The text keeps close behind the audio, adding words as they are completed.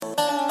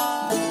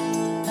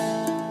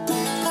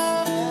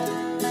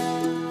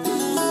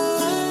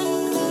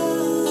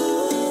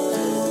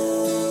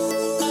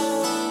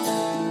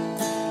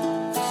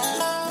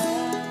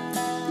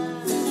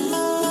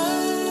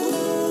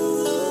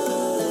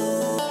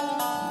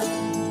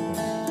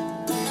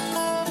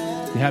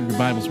have your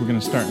Bibles, we're going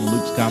to start in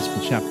Luke's Gospel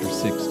chapter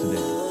 6 today.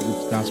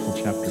 Luke's Gospel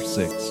chapter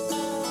 6.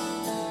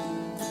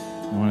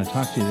 I want to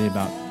talk to you today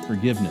about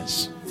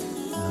forgiveness.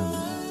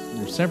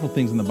 There are several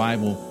things in the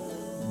Bible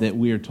that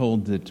we are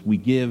told that we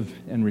give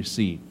and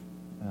receive.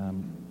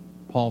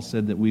 Paul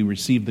said that we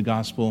receive the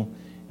gospel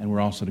and we're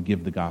also to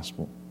give the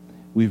gospel.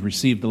 We've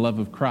received the love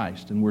of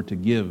Christ and we're to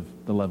give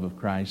the love of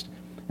Christ.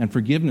 And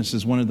forgiveness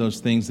is one of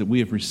those things that we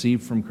have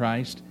received from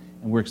Christ,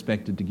 and we're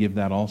expected to give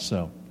that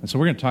also. And so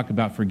we're going to talk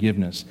about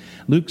forgiveness.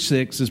 Luke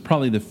 6 is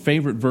probably the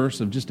favorite verse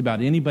of just about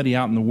anybody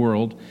out in the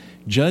world.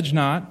 Judge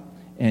not,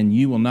 and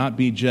you will not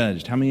be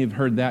judged. How many have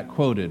heard that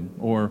quoted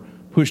or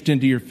pushed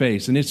into your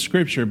face? And it's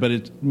scripture, but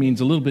it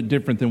means a little bit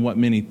different than what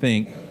many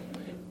think.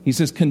 He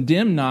says,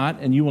 condemn not,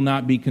 and you will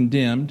not be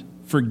condemned.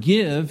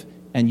 Forgive,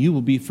 and you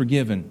will be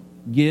forgiven.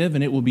 Give,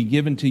 and it will be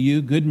given to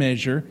you. Good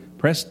measure,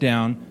 pressed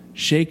down,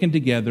 shaken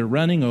together,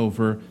 running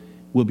over,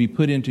 will be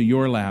put into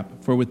your lap.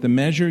 For with the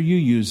measure you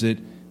use it,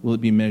 will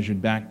it be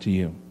measured back to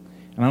you.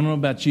 And I don't know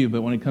about you,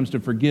 but when it comes to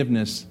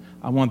forgiveness,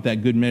 I want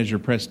that good measure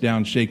pressed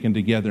down, shaken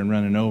together, and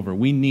running over.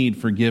 We need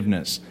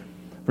forgiveness.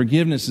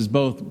 Forgiveness is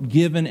both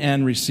given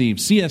and received.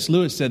 C.S.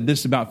 Lewis said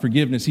this about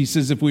forgiveness. He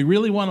says, if we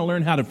really want to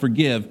learn how to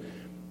forgive,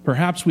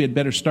 perhaps we had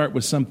better start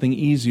with something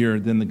easier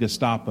than the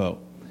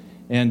Gestapo.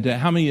 And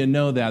how many of you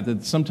know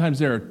that sometimes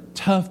there are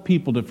tough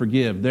people to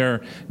forgive. There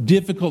are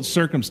difficult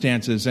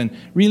circumstances. And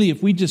really,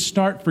 if we just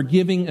start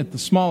forgiving at the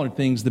smaller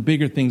things, the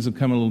bigger things will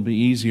come a little bit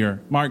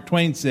easier. Mark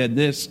Twain said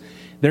this,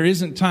 there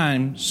isn't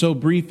time so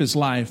brief as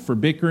life for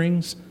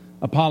bickerings,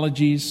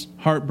 apologies,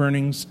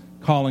 heartburnings,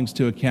 callings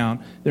to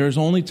account. There is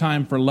only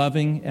time for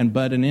loving and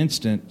but an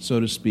instant, so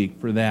to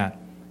speak, for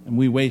that. And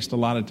we waste a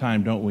lot of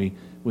time, don't we,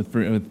 with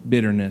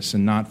bitterness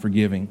and not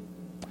forgiving.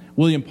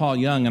 William Paul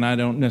Young, and I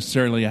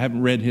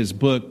haven't read his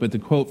book, but the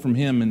quote from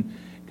him, and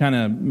kind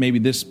of maybe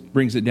this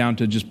brings it down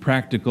to just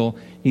practical.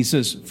 He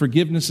says,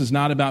 forgiveness is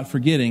not about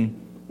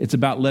forgetting, it's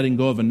about letting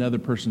go of another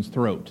person's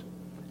throat.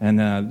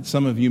 And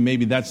some of you,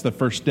 maybe that's the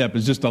first step,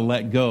 is just to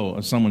let go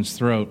of someone's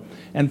throat.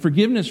 And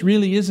forgiveness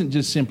really isn't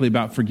just simply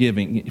about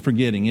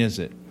forgetting, is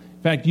it?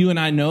 In fact, you and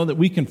I know that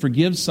we can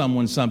forgive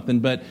someone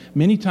something, but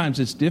many times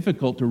it's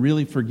difficult to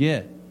really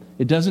forget.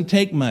 It doesn't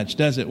take much,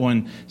 does it,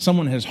 when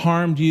someone has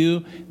harmed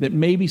you, that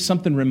maybe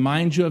something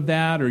reminds you of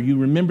that, or you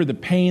remember the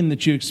pain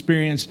that you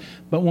experienced.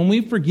 But when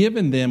we've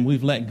forgiven them,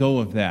 we've let go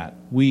of that.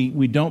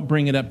 We don't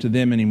bring it up to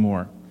them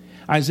anymore.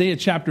 Isaiah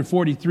chapter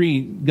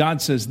 43,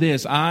 God says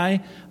this,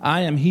 I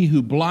am he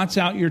who blots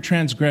out your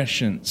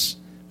transgressions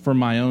for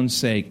my own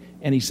sake.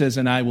 And he says,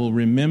 and I will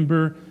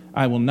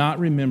not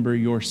remember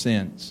your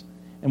sins.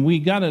 And we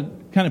got to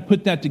kind of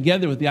put that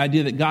together with the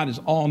idea that God is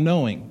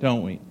all-knowing,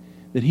 don't we?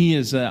 That he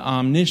is an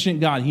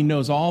omniscient God. He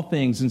knows all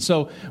things. And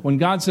so when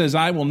God says,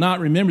 I will not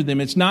remember them,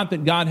 it's not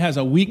that God has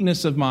a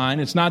weakness of mind.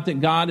 It's not that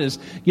God is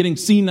getting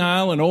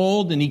senile and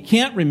old and he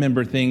can't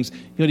remember things.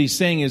 What he's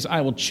saying is,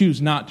 I will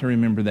choose not to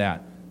remember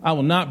that. I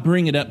will not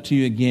bring it up to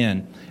you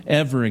again,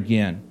 ever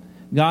again.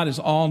 God is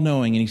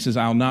all-knowing, and he says,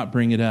 I will not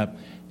bring it up.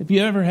 If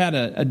you ever had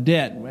a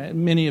debt,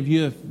 many of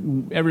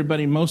you,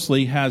 everybody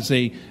mostly has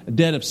a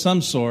debt of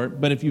some sort,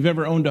 but if you've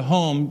ever owned a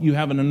home, you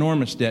have an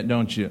enormous debt,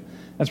 don't you?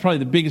 That's probably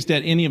the biggest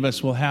debt any of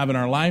us will have in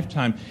our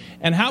lifetime.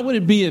 And how would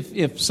it be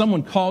if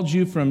someone called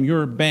you from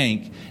your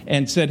bank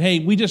and said, hey,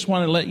 we just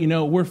want to let you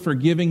know we're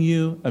forgiving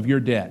you of your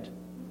debt?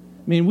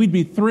 I mean, we'd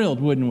be thrilled,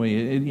 wouldn't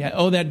we?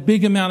 Oh, that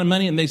big amount of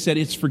money, and they said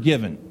it's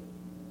forgiven.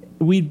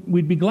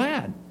 We'd be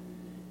glad.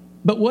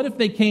 But what if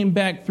they came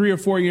back 3 or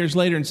 4 years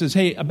later and says,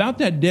 hey, about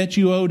that debt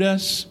you owed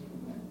us,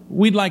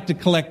 we'd like to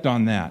collect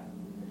on that.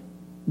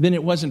 Then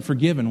it wasn't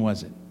forgiven,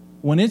 was it?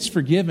 When it's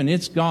forgiven,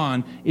 it's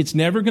gone. It's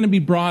never going to be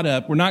brought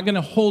up. We're not going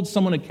to hold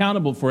someone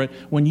accountable for it.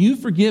 When you've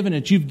forgiven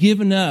it, you've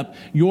given up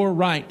your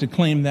right to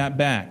claim that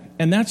back.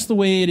 And that's the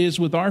way it is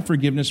with our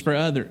forgiveness for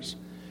others.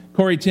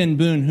 Corrie ten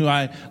Boom, who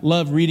I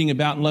love reading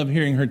about and love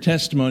hearing her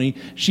testimony,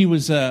 she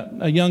was a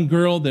young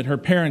girl that her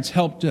parents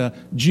helped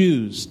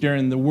Jews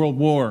during the World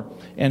War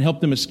and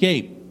helped them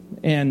escape.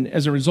 And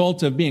as a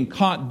result of being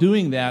caught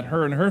doing that,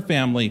 her and her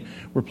family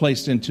were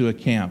placed into a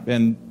camp.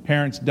 And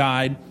parents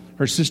died.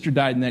 Her sister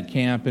died in that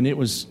camp, and it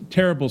was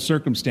terrible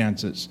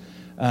circumstances.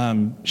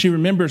 She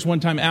remembers one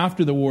time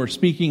after the war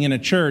speaking in a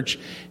church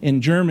in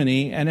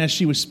Germany, and as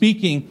she was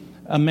speaking,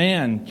 a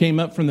man came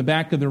up from the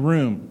back of the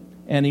room,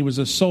 and he was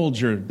a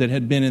soldier that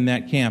had been in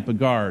that camp, a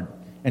guard.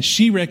 And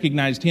she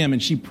recognized him,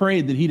 and she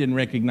prayed that he didn't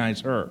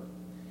recognize her.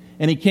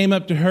 And he came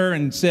up to her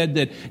and said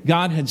that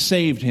God had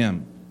saved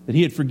him, that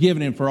he had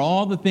forgiven him for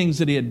all the things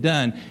that he had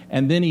done.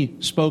 And then he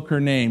spoke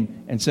her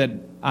name and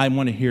said, I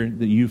want to hear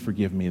that you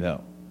forgive me,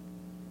 though.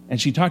 And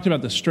she talked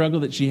about the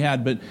struggle that she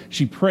had, but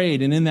she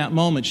prayed, and in that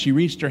moment, she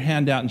reached her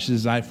hand out and she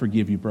says, I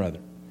forgive you, brother.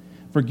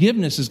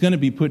 Forgiveness is going to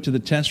be put to the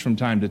test from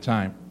time to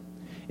time.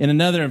 In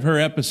another of her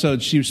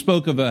episodes, she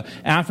spoke of an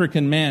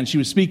African man. She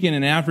was speaking in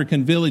an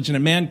African village, and a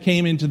man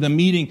came into the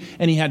meeting,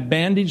 and he had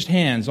bandaged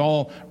hands,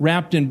 all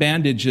wrapped in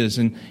bandages.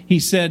 And he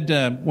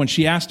said, when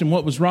she asked him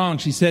what was wrong,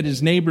 she said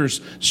his neighbor's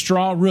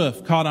straw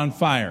roof caught on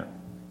fire,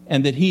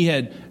 and that he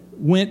had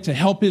went to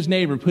help his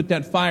neighbor put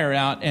that fire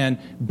out and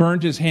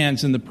burned his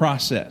hands in the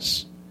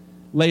process.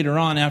 Later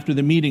on, after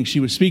the meeting, she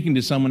was speaking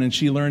to someone and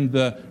she learned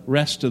the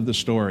rest of the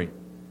story.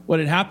 What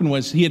had happened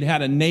was he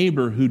had a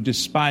neighbor who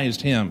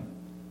despised him,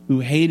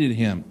 who hated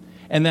him.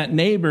 And that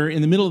neighbor,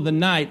 in the middle of the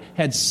night,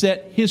 had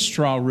set his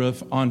straw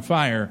roof on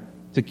fire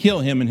to kill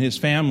him and his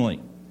family.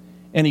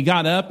 And he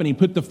got up and he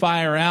put the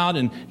fire out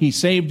and he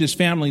saved his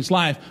family's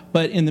life.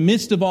 But in the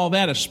midst of all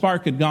that, a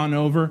spark had gone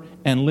over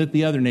and lit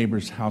the other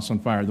neighbor's house on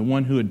fire, the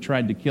one who had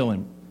tried to kill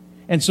him.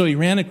 And so he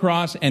ran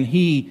across and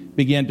he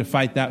began to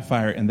fight that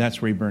fire, and that's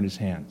where he burned his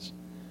hands.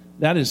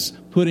 That is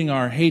putting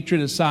our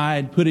hatred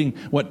aside, putting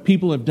what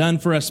people have done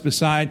for us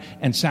aside,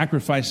 and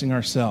sacrificing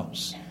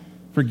ourselves.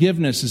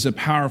 Forgiveness is a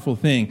powerful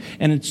thing.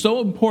 And it's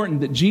so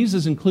important that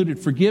Jesus included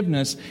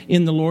forgiveness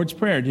in the Lord's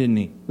Prayer, didn't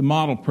he? The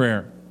model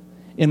prayer.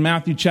 In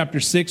Matthew chapter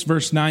 6,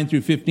 verse 9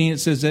 through 15, it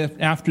says,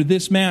 "After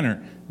this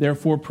manner,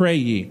 therefore pray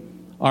ye,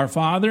 Our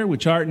Father,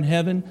 which art in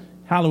heaven,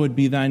 hallowed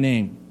be thy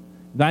name.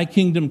 Thy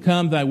kingdom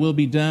come, thy will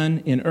be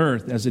done in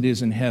earth as it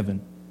is in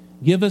heaven.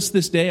 Give us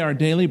this day our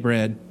daily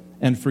bread,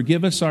 and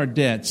forgive us our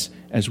debts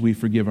as we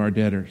forgive our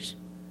debtors."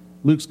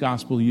 Luke's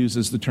gospel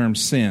uses the term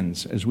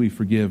sins as we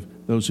forgive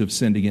those who have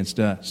sinned against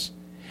us.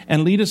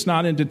 "And lead us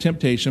not into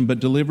temptation, but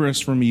deliver us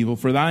from evil.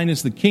 For thine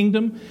is the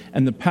kingdom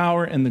and the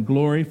power and the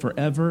glory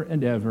forever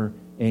and ever.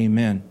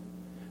 Amen.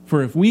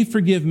 For if we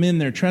forgive men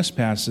their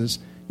trespasses,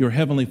 your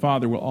heavenly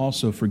Father will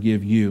also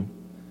forgive you.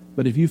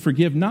 But if you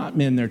forgive not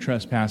men their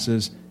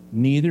trespasses,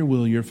 neither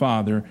will your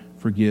Father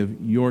forgive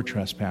your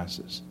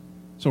trespasses."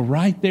 So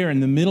right there in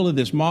the middle of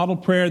this model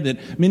prayer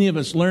that many of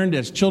us learned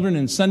as children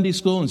in Sunday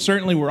school, and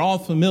certainly we're all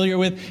familiar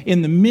with,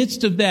 in the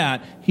midst of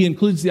that, he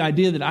includes the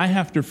idea that I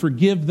have to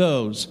forgive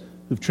those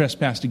who've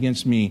trespassed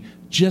against me,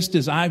 just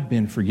as I've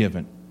been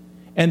forgiven.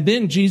 And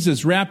then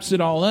Jesus wraps it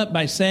all up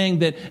by saying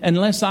that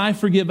unless I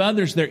forgive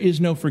others, there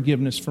is no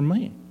forgiveness for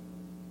me.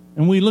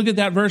 And we look at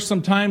that verse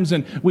sometimes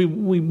and we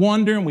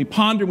wonder and we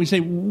ponder and we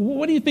say,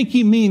 what do you think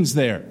he means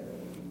there?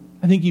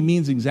 I think he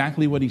means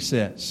exactly what he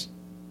says.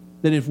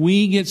 That if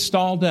we get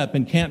stalled up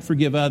and can't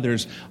forgive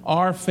others,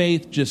 our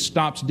faith just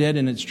stops dead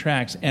in its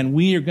tracks, and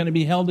we are going to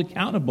be held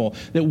accountable,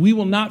 that we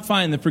will not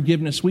find the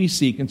forgiveness we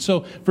seek. And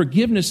so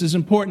forgiveness is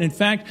important. In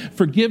fact,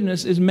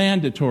 forgiveness is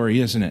mandatory,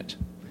 isn't it?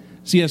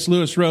 C.S.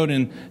 Lewis wrote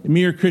in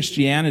Mere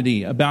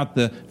Christianity about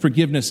the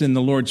forgiveness in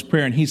the Lord's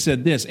Prayer, and he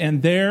said this,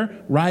 "And there,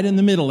 right in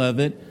the middle of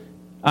it,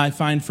 I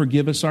find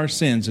forgive us our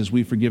sins as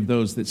we forgive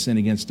those that sin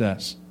against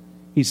us."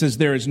 He says,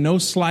 "There is no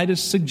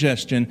slightest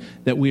suggestion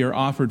that we are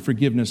offered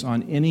forgiveness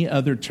on any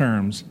other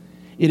terms.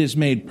 It is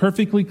made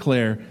perfectly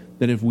clear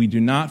that if we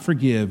do not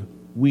forgive,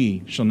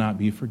 we shall not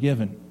be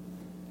forgiven."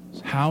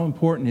 How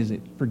important is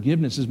it?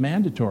 Forgiveness is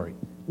mandatory.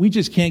 We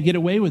just can't get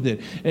away with it.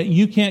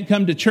 You can't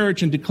come to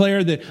church and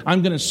declare that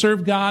I'm going to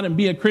serve God and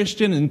be a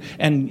Christian,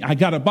 and I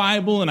got a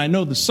Bible and I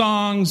know the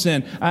songs,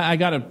 and I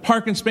got a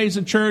parking space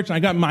at church, and I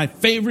got my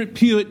favorite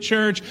pew at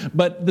church,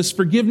 but this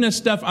forgiveness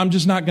stuff I'm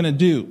just not going to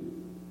do.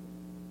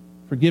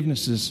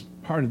 Forgiveness is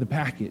part of the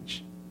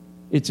package.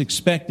 It's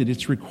expected,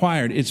 it's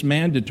required, it's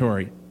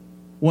mandatory.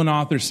 One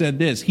author said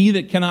this, "He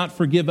that cannot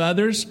forgive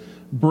others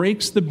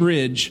breaks the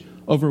bridge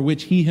over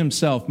which he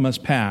himself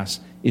must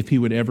pass if he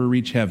would ever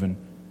reach heaven.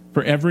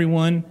 For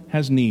everyone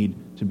has need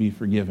to be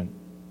forgiven."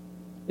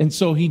 And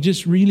so he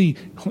just really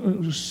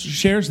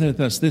shares with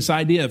us this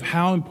idea of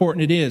how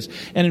important it is.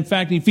 And in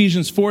fact,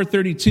 Ephesians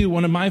 4:32,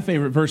 one of my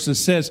favorite verses,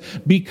 says,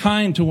 "Be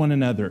kind to one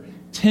another,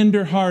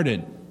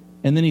 tender-hearted."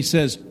 And then he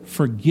says,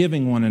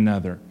 "Forgiving one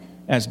another,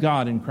 as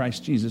God in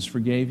Christ Jesus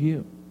forgave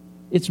you."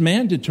 It's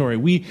mandatory.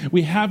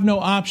 We have no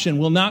option.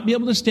 We'll not be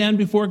able to stand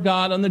before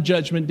God on the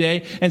judgment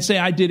day and say,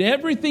 "I did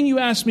everything you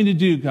asked me to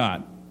do,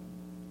 God,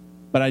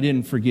 but I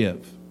didn't forgive."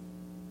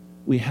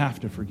 We have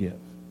to forgive.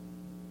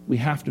 We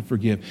have to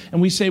forgive.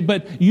 And we say,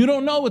 "But you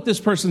don't know what this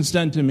person's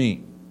done to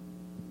me."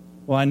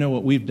 Well, I know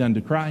what we've done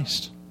to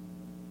Christ.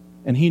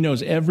 And he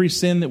knows every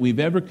sin that we've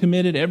ever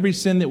committed, every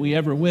sin that we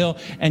ever will,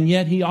 and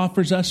yet he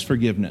offers us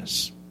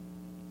forgiveness.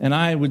 And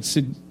I would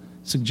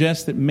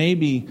suggest that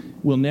maybe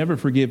we'll never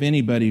forgive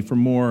anybody for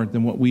more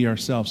than what we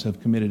ourselves have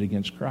committed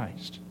against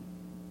Christ.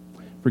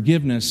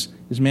 Forgiveness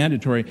is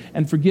mandatory,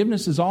 and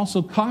forgiveness is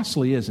also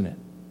costly, isn't it?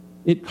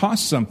 It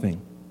costs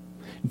something.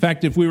 In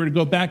fact, if we were to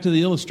go back to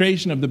the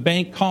illustration of the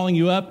bank calling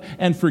you up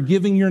and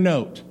forgiving your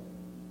note,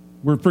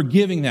 we're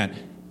forgiving that.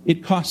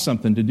 It cost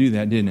something to do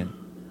that, didn't it?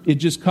 It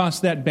just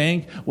cost that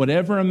bank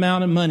whatever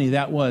amount of money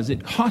that was.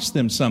 It cost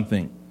them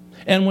something.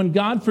 And when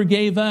God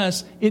forgave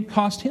us, it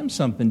cost him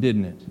something,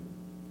 didn't it?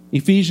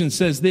 Ephesians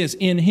says this,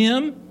 "In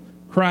him,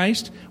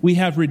 Christ, we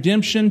have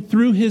redemption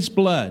through his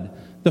blood,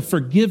 the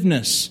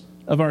forgiveness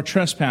of our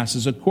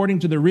trespasses according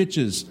to the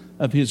riches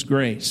of his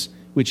grace,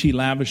 which he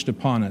lavished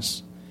upon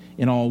us,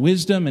 in all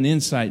wisdom and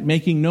insight,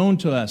 making known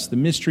to us the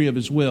mystery of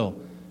his will,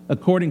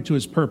 according to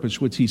his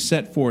purpose, which he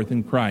set forth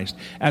in Christ,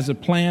 as a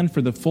plan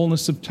for the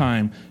fullness of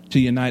time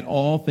to unite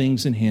all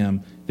things in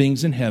him,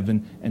 things in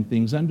heaven and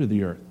things under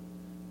the earth."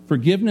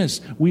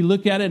 Forgiveness, we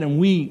look at it and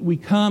we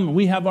come and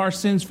we have our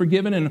sins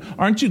forgiven. And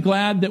aren't you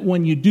glad that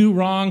when you do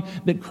wrong,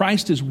 that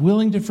Christ is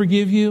willing to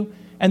forgive you?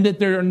 And that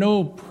there are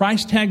no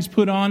price tags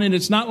put on it.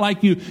 It's not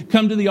like you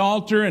come to the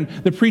altar and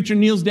the preacher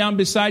kneels down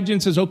beside you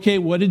and says, okay,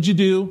 what did you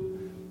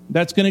do?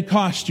 That's going to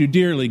cost you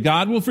dearly.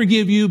 God will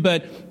forgive you,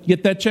 but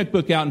get that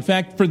checkbook out. In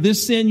fact, for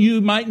this sin,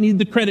 you might need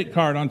the credit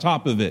card on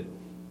top of it.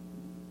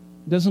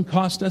 It doesn't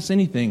cost us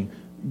anything.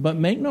 But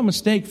make no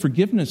mistake,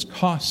 forgiveness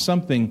costs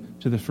something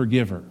to the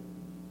forgiver.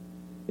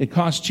 It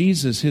cost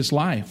Jesus his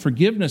life.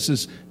 Forgiveness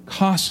is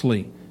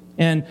costly.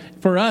 And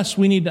for us,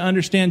 we need to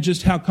understand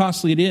just how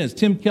costly it is.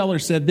 Tim Keller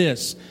said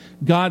this: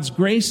 God's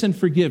grace and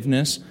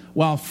forgiveness,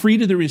 while free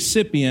to the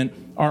recipient,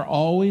 are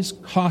always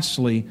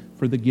costly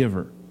for the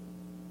giver.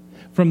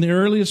 From the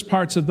earliest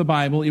parts of the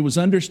Bible, it was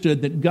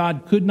understood that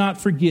God could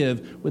not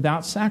forgive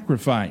without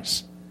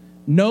sacrifice.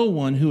 No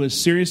one who is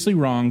seriously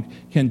wronged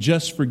can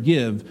just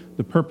forgive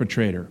the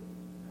perpetrator.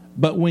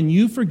 But when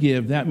you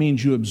forgive, that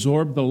means you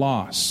absorb the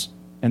loss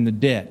and the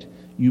debt.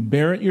 You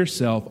bear it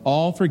yourself.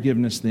 All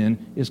forgiveness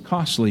then is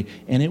costly,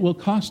 and it will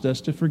cost us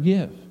to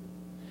forgive.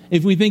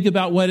 If we think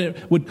about what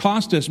it would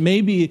cost us,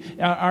 maybe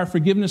our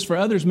forgiveness for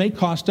others may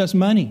cost us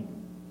money.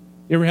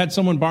 You ever had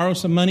someone borrow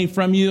some money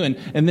from you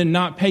and then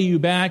not pay you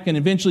back, and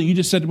eventually you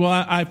just said,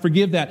 well, I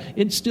forgive that.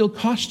 It still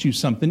cost you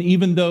something,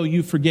 even though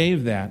you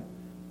forgave that.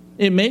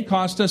 It may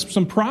cost us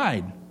some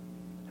pride.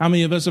 How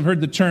many of us have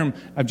heard the term,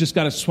 I've just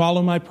got to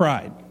swallow my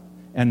pride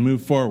and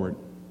move forward?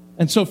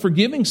 And so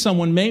forgiving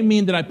someone may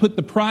mean that I put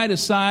the pride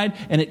aside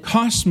and it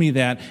costs me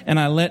that, and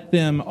I let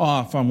them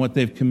off on what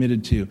they've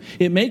committed to.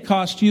 It may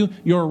cost you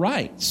your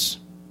rights.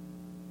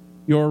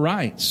 Your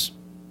rights.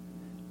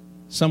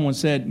 Someone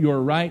said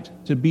your right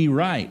to be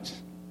right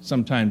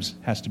sometimes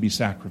has to be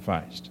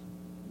sacrificed.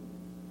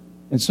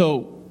 And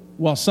so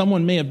while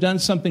someone may have done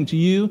something to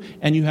you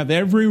and you have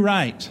every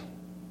right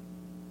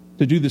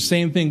to do the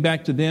same thing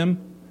back to them,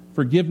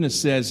 forgiveness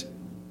says,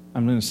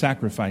 I'm going to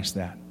sacrifice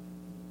that.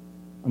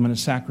 I'm going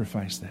to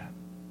sacrifice that.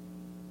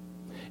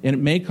 And it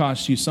may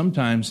cost you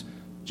sometimes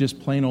just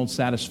plain old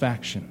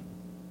satisfaction.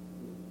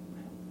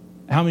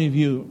 How many of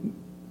you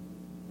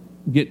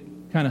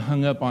get kind of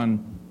hung up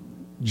on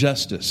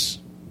justice?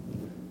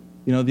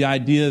 You know, the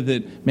idea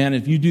that, man,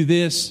 if you do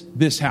this,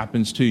 this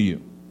happens to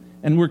you.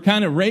 And we're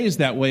kind of raised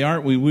that way,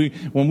 aren't we?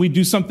 When we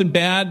do something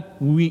bad,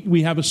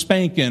 we have a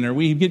spanking, or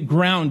we get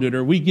grounded,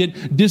 or we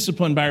get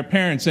disciplined by our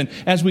parents. And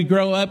as we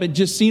grow up, it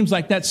just seems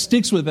like that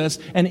sticks with us.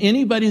 And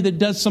anybody that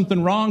does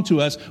something wrong to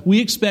us, we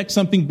expect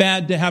something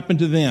bad to happen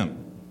to them.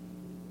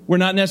 We're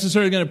not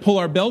necessarily going to pull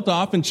our belt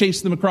off and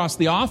chase them across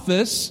the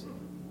office.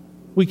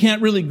 We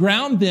can't really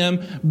ground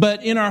them,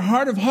 but in our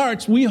heart of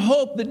hearts, we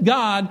hope that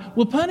God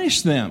will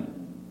punish them.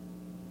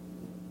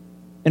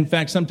 In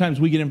fact, sometimes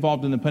we get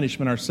involved in the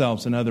punishment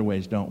ourselves in other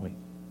ways, don't we?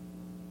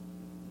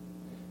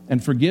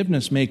 And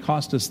forgiveness may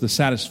cost us the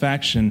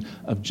satisfaction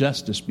of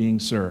justice being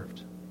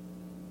served.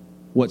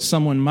 What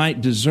someone might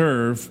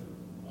deserve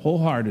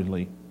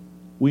wholeheartedly,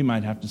 we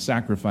might have to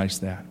sacrifice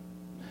that.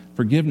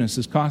 Forgiveness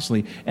is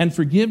costly. And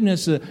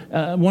forgiveness,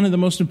 one of the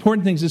most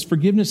important things is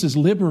forgiveness is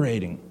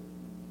liberating.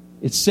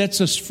 It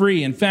sets us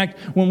free. In fact,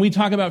 when we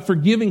talk about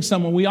forgiving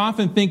someone, we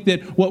often think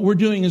that what we're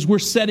doing is we're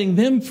setting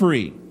them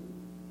free.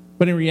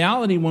 But in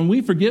reality, when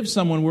we forgive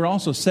someone, we're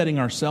also setting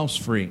ourselves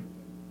free.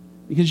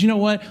 Because you know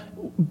what?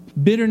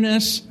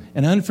 Bitterness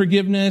and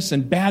unforgiveness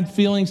and bad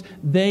feelings,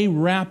 they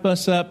wrap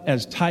us up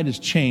as tight as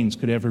chains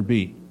could ever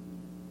be.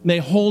 They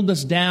hold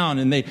us down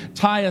and they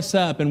tie us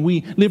up, and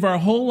we live our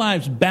whole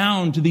lives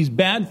bound to these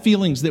bad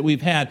feelings that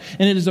we've had.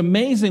 And it is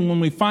amazing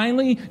when we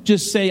finally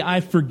just say,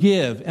 I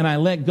forgive, and I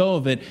let go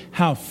of it,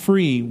 how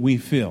free we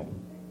feel.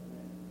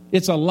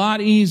 It's a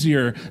lot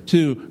easier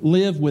to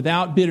live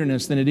without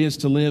bitterness than it is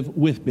to live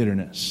with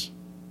bitterness.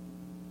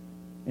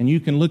 And you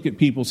can look at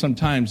people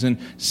sometimes and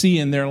see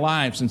in their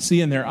lives and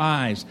see in their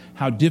eyes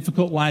how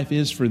difficult life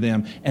is for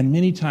them. And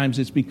many times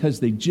it's because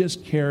they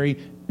just carry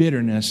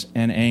bitterness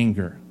and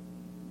anger.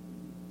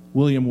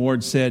 William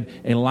Ward said,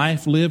 a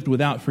life lived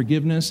without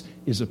forgiveness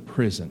is a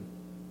prison.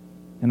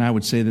 And I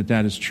would say that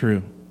that is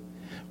true.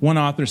 One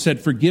author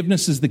said,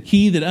 forgiveness is the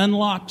key that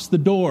unlocks the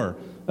door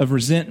of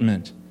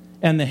resentment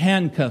and the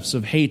handcuffs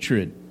of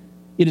hatred.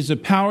 It is a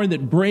power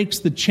that breaks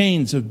the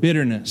chains of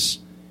bitterness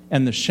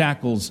and the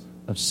shackles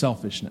of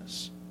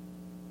selfishness.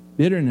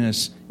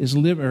 Forgiveness is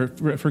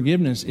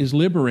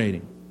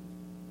liberating.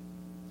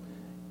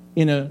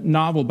 In a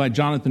novel by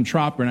Jonathan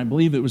Tropper, and I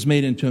believe it was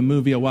made into a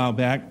movie a while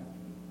back,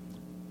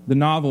 the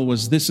novel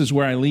was This Is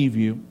Where I Leave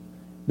You.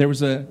 There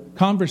was a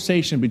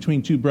conversation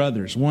between two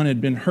brothers. One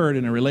had been hurt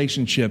in a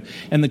relationship,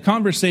 and the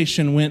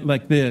conversation went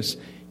like this.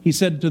 He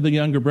said to the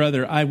younger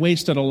brother, I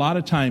wasted a lot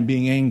of time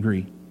being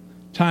angry,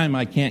 time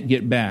I can't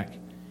get back.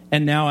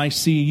 And now I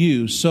see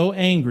you so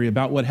angry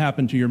about what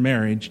happened to your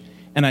marriage,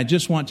 and I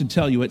just want to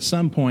tell you at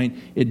some point,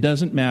 it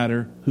doesn't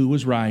matter who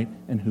was right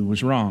and who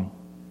was wrong.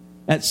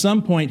 At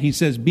some point, he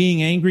says,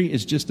 being angry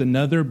is just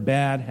another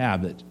bad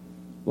habit,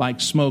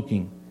 like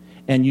smoking,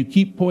 and you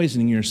keep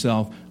poisoning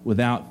yourself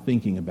without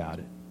thinking about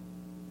it.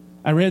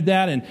 I read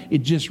that and it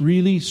just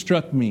really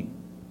struck me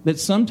that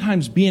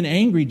sometimes being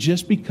angry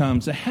just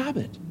becomes a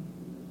habit.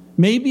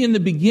 Maybe in the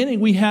beginning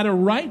we had a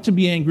right to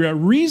be angry, a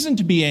reason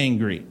to be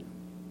angry.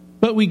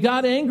 But we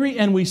got angry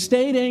and we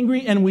stayed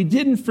angry and we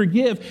didn't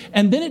forgive.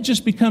 And then it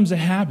just becomes a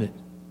habit.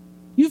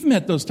 You've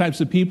met those types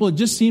of people. It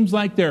just seems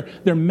like they're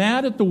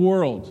mad at the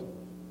world.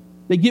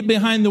 They get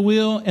behind the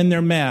wheel and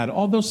they're mad.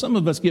 Although some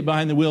of us get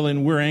behind the wheel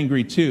and we're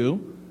angry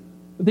too.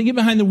 But they get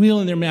behind the wheel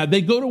and they're mad.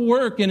 They go to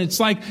work and it's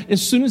like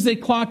as soon as they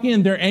clock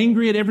in, they're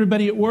angry at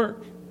everybody at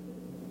work.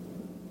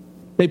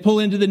 They pull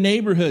into the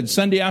neighborhood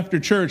Sunday after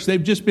church.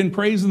 They've just been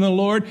praising the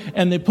Lord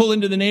and they pull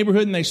into the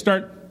neighborhood and they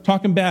start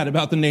talking bad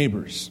about the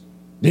neighbors.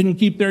 Didn't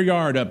keep their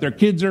yard up. Their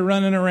kids are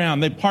running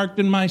around. They parked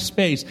in my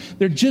space.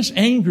 They're just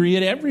angry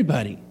at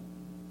everybody.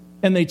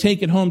 And they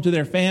take it home to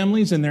their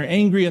families and they're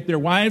angry at their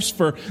wives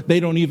for they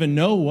don't even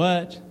know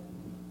what.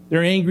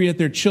 They're angry at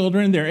their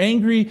children. They're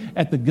angry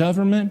at the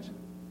government.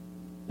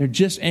 They're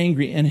just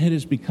angry and it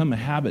has become a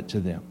habit to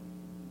them.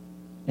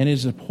 And it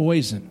is a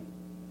poison.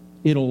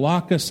 It'll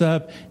lock us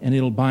up and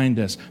it'll bind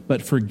us.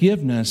 But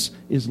forgiveness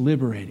is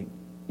liberating.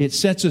 It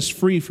sets us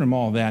free from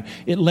all that.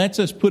 It lets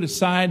us put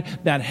aside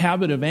that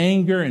habit of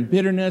anger and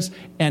bitterness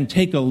and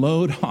take a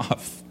load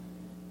off.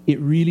 It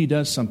really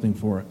does something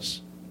for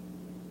us.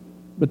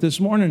 But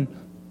this morning,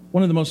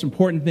 one of the most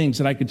important things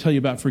that I could tell you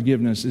about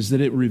forgiveness is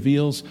that it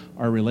reveals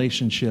our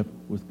relationship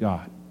with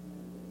God.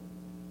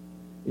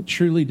 It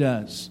truly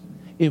does.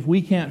 If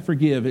we can't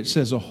forgive, it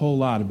says a whole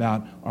lot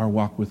about our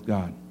walk with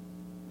God.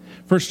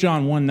 1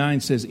 John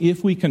 1:9 says,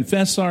 if we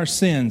confess our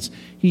sins,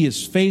 He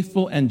is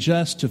faithful and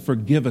just to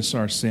forgive us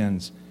our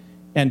sins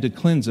and to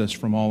cleanse us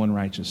from all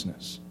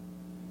unrighteousness.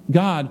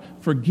 God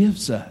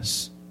forgives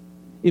us.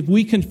 If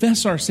we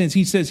confess our sins,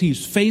 He says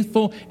He's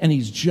faithful and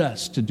He's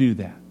just to do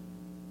that.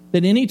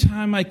 That any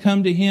time I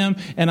come to Him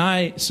and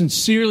I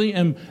sincerely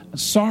am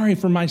sorry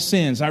for my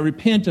sins, I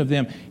repent of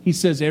them, He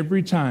says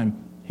every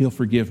time He'll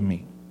forgive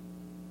me.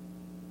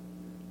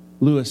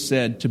 Lewis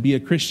said, to be a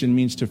Christian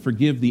means to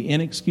forgive the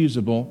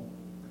inexcusable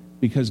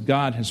because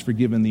God has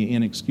forgiven the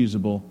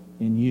inexcusable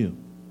in you.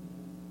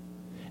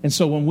 And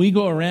so when we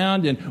go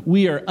around and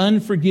we are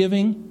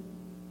unforgiving,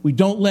 we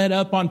don't let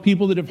up on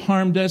people that have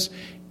harmed us,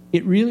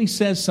 it really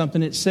says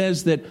something. It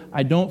says that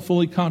I don't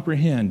fully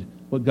comprehend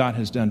what God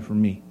has done for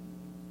me.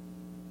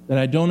 That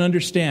I don't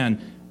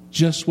understand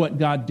just what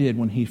God did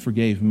when He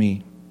forgave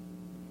me.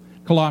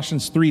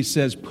 Colossians 3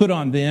 says, put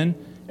on then,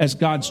 as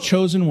God's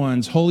chosen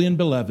ones, holy and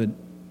beloved,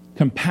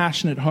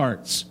 compassionate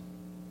hearts,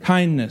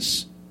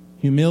 kindness,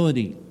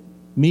 humility,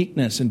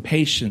 meekness, and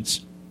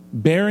patience,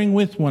 bearing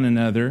with one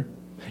another.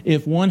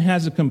 If one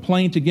has a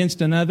complaint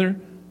against another,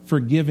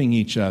 forgiving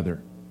each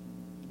other.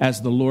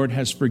 As the Lord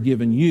has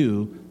forgiven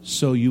you,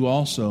 so you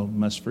also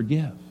must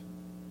forgive.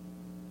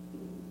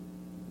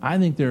 I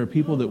think there are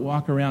people that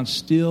walk around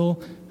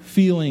still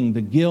feeling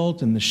the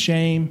guilt and the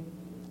shame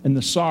and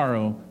the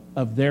sorrow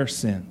of their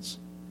sins.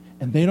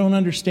 And they don't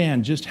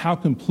understand just how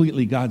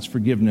completely God's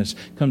forgiveness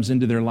comes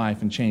into their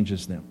life and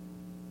changes them.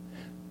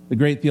 The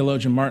great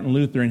theologian Martin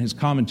Luther, in his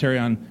commentary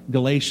on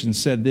Galatians,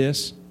 said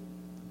this,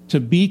 to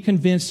be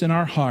convinced in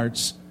our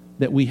hearts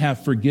that we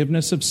have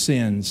forgiveness of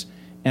sins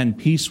and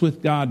peace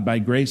with God by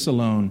grace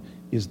alone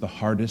is the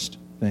hardest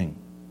thing.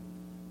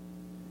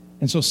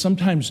 And so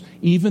sometimes,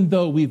 even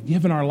though we've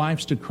given our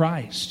lives to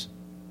Christ,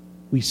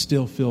 we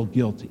still feel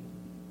guilty.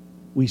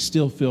 We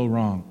still feel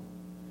wrong.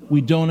 We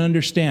don't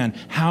understand.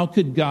 How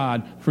could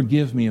God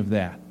forgive me of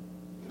that?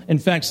 In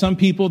fact, some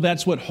people,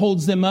 that's what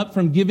holds them up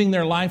from giving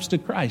their lives to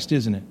Christ,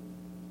 isn't it?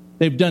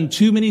 They've done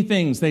too many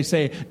things. They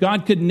say,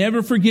 God could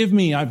never forgive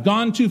me. I've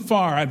gone too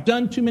far. I've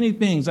done too many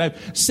things.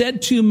 I've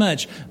said too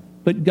much.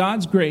 But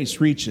God's grace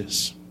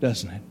reaches,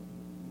 doesn't it?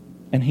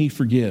 And He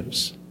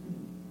forgives.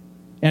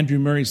 Andrew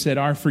Murray said,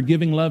 our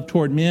forgiving love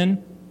toward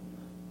men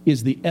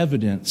is the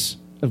evidence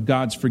of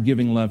God's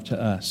forgiving love to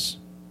us.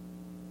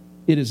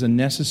 It is a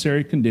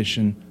necessary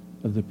condition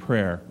of the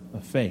prayer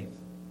of faith.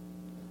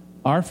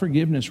 Our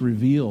forgiveness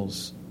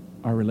reveals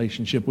our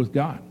relationship with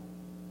God.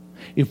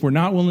 If we're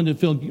not willing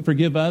to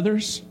forgive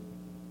others,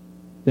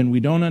 then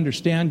we don't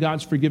understand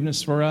God's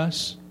forgiveness for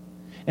us.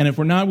 And if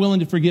we're not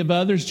willing to forgive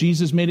others,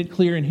 Jesus made it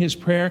clear in His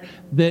prayer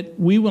that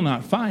we will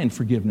not find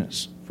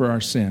forgiveness for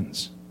our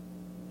sins.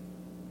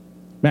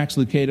 Max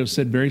Lucado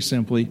said very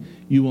simply,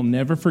 you will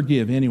never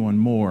forgive anyone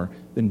more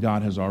than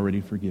God has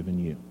already forgiven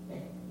you.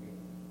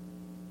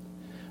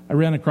 I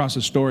ran across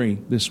a story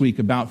this week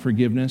about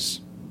forgiveness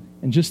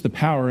and just the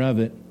power of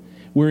it.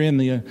 We're in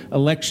the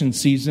election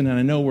season, and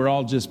I know we're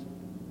all just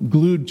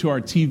glued to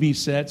our TV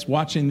sets,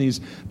 watching these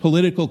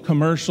political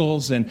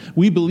commercials, and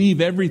we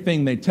believe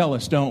everything they tell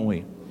us, don't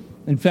we?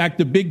 In fact,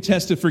 the big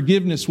test of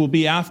forgiveness will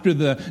be after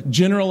the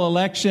general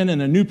election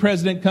and a new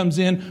president comes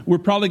in. We're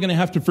probably going to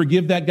have to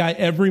forgive that guy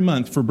every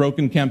month for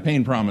broken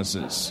campaign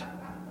promises.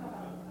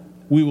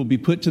 We will be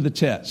put to the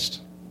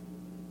test.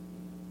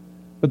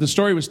 But the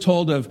story was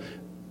told of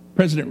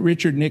President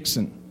Richard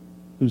Nixon,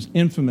 who's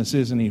infamous,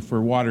 isn't he,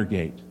 for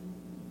Watergate.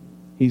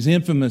 He's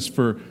infamous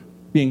for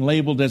being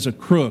labeled as a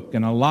crook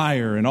and a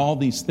liar and all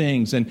these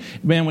things. And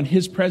man, when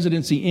his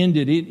presidency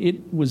ended,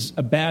 it was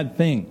a bad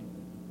thing.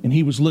 And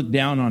he was looked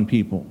down on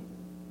people.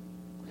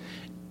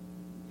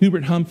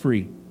 Hubert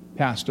Humphrey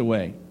passed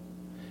away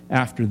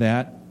after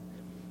that.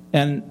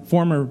 And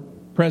former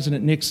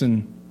President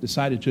Nixon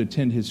decided to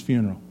attend his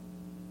funeral.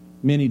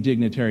 Many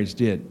dignitaries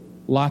did.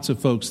 Lots of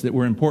folks that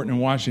were important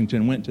in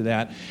Washington went to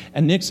that.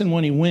 And Nixon,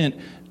 when he went,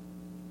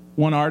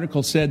 one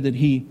article said that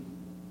he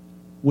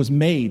was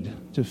made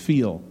to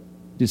feel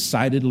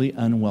decidedly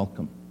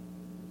unwelcome.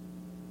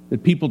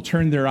 That people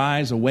turned their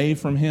eyes away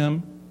from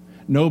him.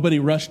 Nobody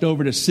rushed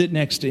over to sit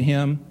next to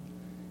him.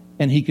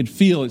 And he could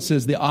feel, it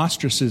says, the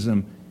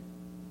ostracism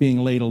being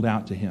ladled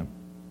out to him.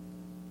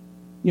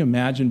 You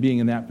imagine being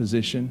in that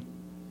position?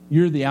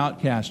 You're the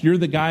outcast. You're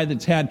the guy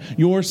that's had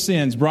your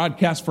sins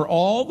broadcast for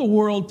all the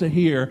world to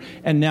hear,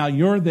 and now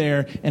you're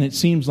there, and it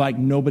seems like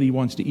nobody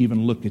wants to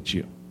even look at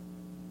you.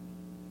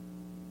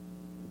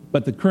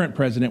 But the current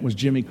president was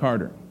Jimmy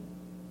Carter.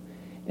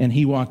 And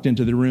he walked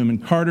into the room,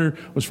 and Carter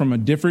was from a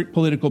different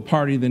political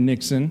party than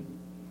Nixon,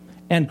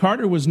 and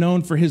Carter was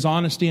known for his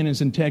honesty and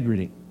his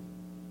integrity.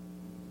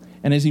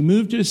 And as he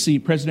moved to his seat,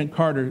 President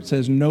Carter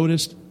says,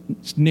 noticed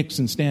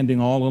Nixon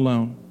standing all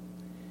alone.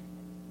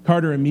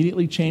 Carter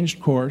immediately changed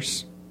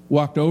course,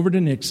 walked over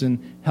to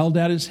Nixon, held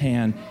out his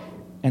hand,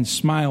 and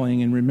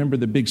smiling, and remember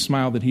the big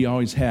smile that he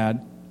always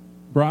had,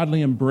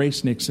 broadly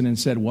embraced Nixon and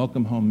said,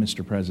 "Welcome home,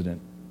 Mr.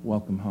 President.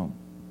 Welcome home."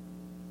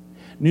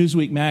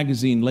 Newsweek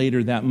magazine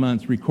later that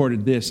month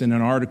recorded this in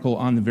an article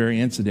on the very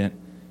incident.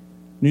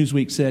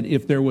 Newsweek said,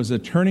 if there was a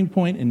turning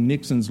point in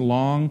Nixon's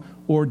long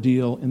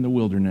ordeal in the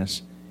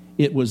wilderness,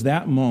 it was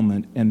that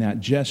moment and that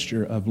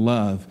gesture of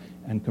love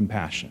and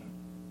compassion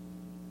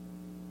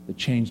that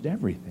changed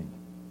everything.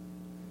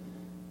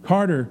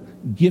 Carter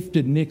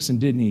gifted Nixon,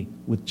 didn't he,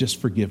 with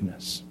just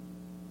forgiveness.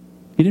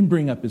 He didn't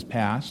bring up his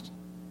past.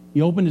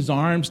 He opened his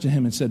arms to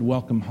him and said,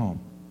 "Welcome home.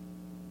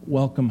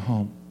 Welcome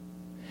home."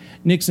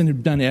 Nixon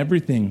had done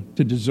everything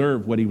to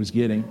deserve what he was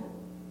getting.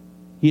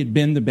 He had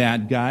been the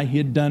bad guy. He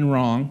had done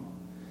wrong.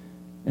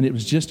 And it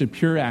was just a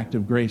pure act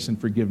of grace and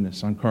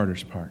forgiveness on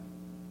Carter's part.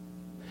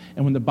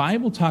 And when the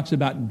Bible talks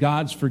about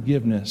God's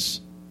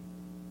forgiveness,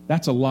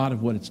 that's a lot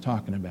of what it's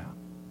talking about.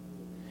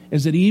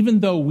 Is that even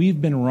though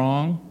we've been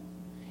wrong,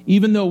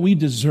 even though we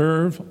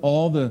deserve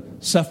all the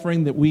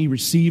suffering that we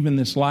receive in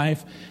this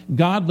life,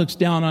 God looks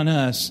down on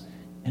us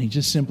and he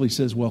just simply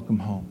says, "Welcome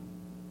home.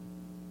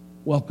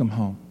 Welcome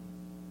home."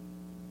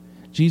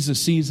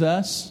 Jesus sees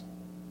us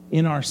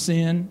in our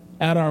sin,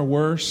 at our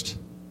worst,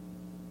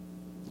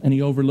 and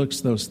he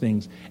overlooks those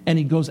things. And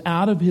he goes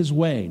out of his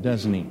way,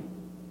 doesn't he?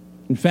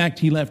 In fact,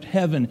 he left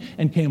heaven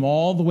and came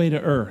all the way to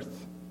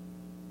earth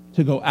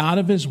to go out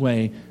of his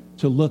way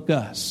to look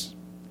us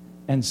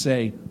and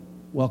say,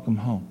 "Welcome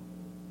home.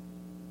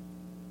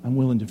 I'm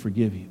willing to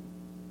forgive you."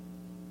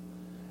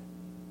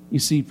 You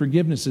see,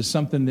 forgiveness is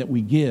something that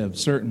we give,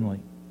 certainly.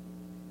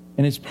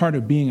 And it's part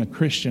of being a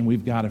Christian.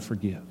 We've got to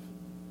forgive.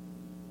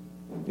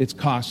 It's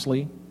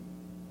costly,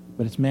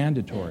 but it's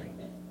mandatory.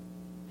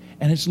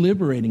 And it's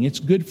liberating. It's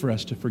good for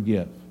us to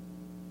forgive.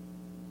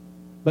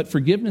 But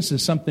forgiveness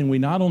is something we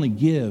not only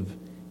give,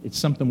 it's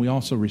something we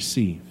also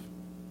receive.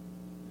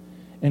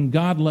 And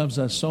God loves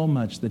us so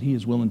much that he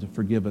is willing to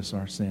forgive us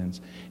our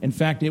sins. In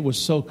fact, it was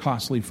so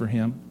costly for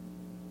him.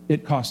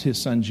 It cost his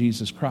son,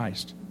 Jesus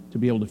Christ, to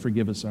be able to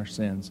forgive us our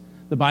sins.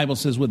 The Bible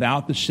says,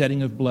 without the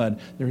shedding of blood,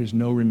 there is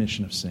no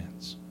remission of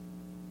sins.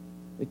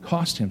 It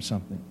cost him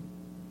something.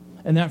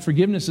 And that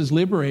forgiveness is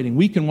liberating.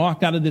 We can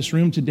walk out of this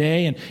room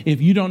today, and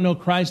if you don't know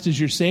Christ as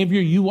your Savior,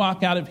 you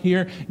walk out of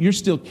here, you're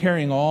still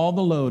carrying all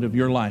the load of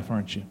your life,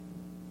 aren't you?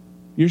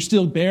 You're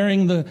still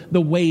bearing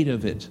the weight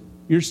of it.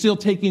 You're still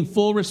taking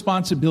full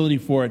responsibility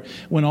for it,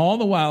 when all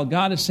the while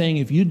God is saying,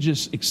 if you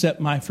just accept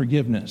my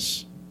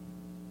forgiveness,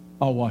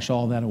 I'll wash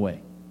all that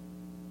away.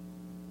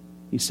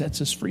 He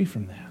sets us free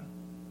from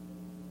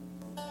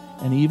that.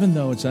 And even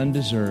though it's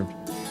undeserved,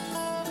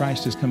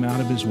 Christ has come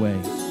out of his way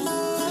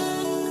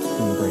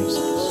to embrace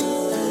us.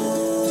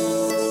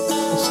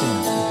 Let's stand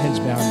with heads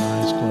bowed and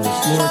eyes closed.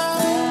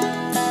 Lord,